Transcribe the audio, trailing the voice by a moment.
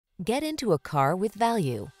Get into a car with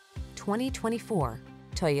value. 2024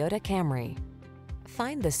 Toyota Camry.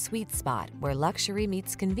 Find the sweet spot where luxury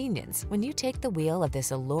meets convenience when you take the wheel of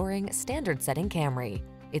this alluring, standard-setting Camry.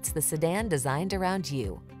 It's the sedan designed around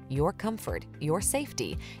you, your comfort, your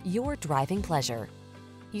safety, your driving pleasure.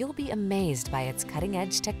 You'll be amazed by its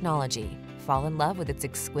cutting-edge technology, fall in love with its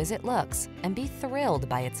exquisite looks, and be thrilled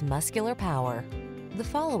by its muscular power. The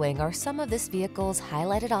following are some of this vehicle's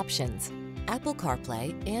highlighted options: Apple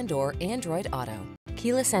CarPlay and/or Android Auto,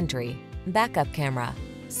 keyless entry, backup camera,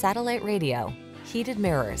 satellite radio, heated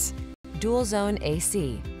mirrors, dual zone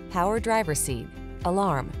AC, power driver seat,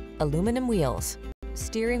 alarm, aluminum wheels,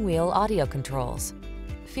 steering wheel audio controls.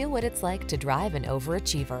 Feel what it's like to drive an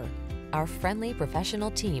overachiever. Our friendly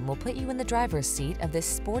professional team will put you in the driver's seat of this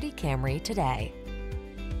sporty Camry today.